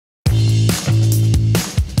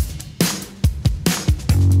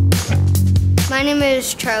my name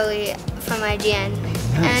is Charlie from IGN,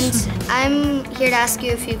 Nice. and I'm here to ask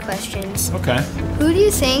you a few questions. Okay. Who do you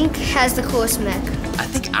think has the coolest mech? I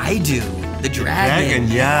think I do. The dragon.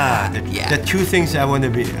 Yeah. Yeah. The two things I want to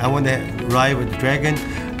be. I want to ride with the dragon,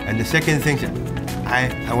 and the second thing,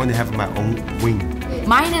 I want to have my own wing.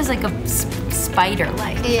 Mine is like a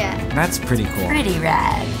spider-like. Yeah. That's pretty cool. Pretty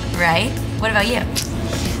rad, right? What about you?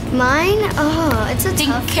 Mine? Oh, it's a Think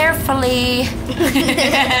tough. carefully.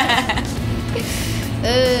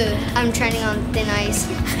 I'm treading on thin ice.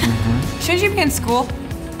 Shouldn't you be in school?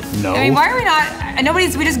 No. I mean, why are we not?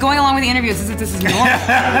 We're just going along with the interviews as if this is normal.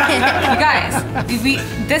 You guys,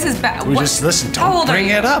 this is bad. We just listen. How Don't old are bring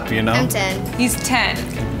you? it up, you know. I'm 10. He's 10.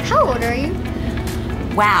 How old are you?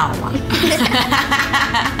 Wow.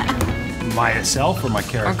 Myself or my Or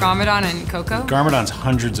character? Garmadon and Coco? Garmadon's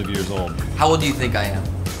hundreds of years old. How old do you think I am?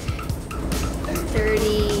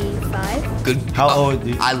 35. Good. How old?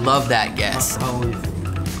 I love that guess. How old is it?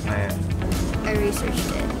 I researched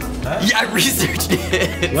it. Yeah, I researched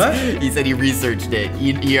it. What? He said he researched it.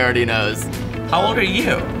 He already knows. How old are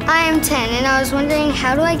you? I am 10, and I was wondering,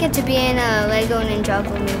 how do I get to be in a LEGO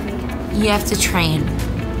Ninjago movie? You have to train.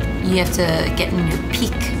 You have to get in your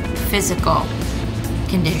peak physical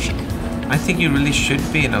condition. I think you really should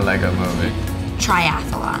be in a LEGO movie.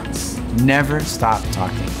 Triathlons, Never stop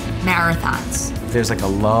talking. marathons, If there's like a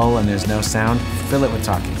lull and there's no sound, fill it with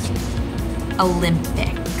talking.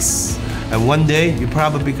 Olympics. And one day you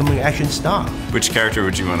probably become an action star. Which character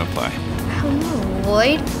would you want to play? I don't know,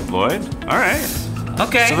 Lloyd? Lloyd? All right.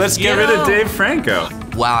 Okay. So let's get rid of Dave Franco.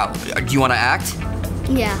 Wow. Do you want to act?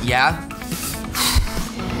 Yeah. Yeah.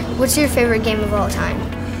 What's your favorite game of all time?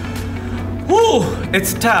 Whew,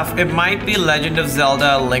 it's tough. It might be Legend of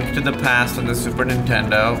Zelda: A Link to the Past on the Super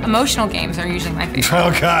Nintendo. Emotional games are usually my favorite.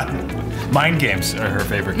 Oh God. Mind games are her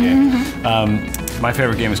favorite game. My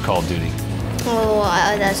favorite game is Call of Duty. Oh,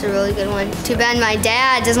 that's a really good one. Too bad my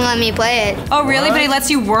dad doesn't let me play it. Oh, really? But he lets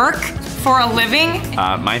you work for a living?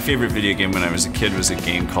 My favorite video game when I was a kid was a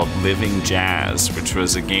game called Living Jazz, which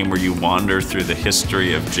was a game where you wander through the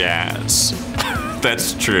history of jazz.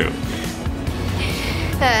 That's true.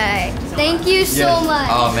 Alright, thank you so much.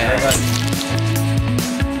 Oh man.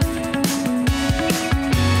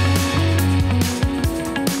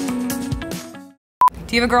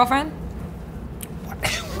 Do you have a girlfriend?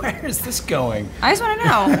 Where is this going? I just want to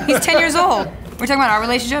know. He's 10 years old. We're talking about our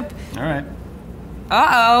relationship. All right.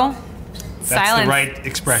 Uh-oh. That's Silence. the right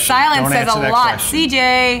expression. Silence Don't says answer a that lot. question.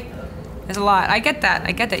 CJ, there's a lot. I get that.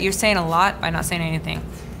 I get that. You're saying a lot by not saying anything.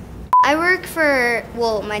 I work for,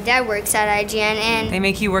 well, my dad works at IGN, and They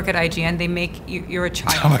make you work at IGN. They make you, you're a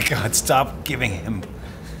child. Oh my God, stop giving him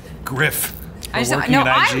griff. I for just, working no, at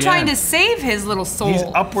I'm IGN. trying to save his little soul. He's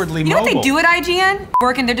upwardly You know what they mobile. do at IGN?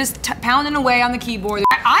 Working, they're just pounding away on the keyboard.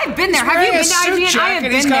 I've been there. He's Have you wearing been a to suit IGN? I jacket,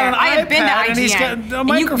 have he's been got there. an I have been to iPad, IGN. and he's got a And you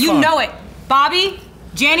microphone. know it. Bobby,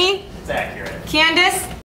 Jenny, It's accurate. Candace.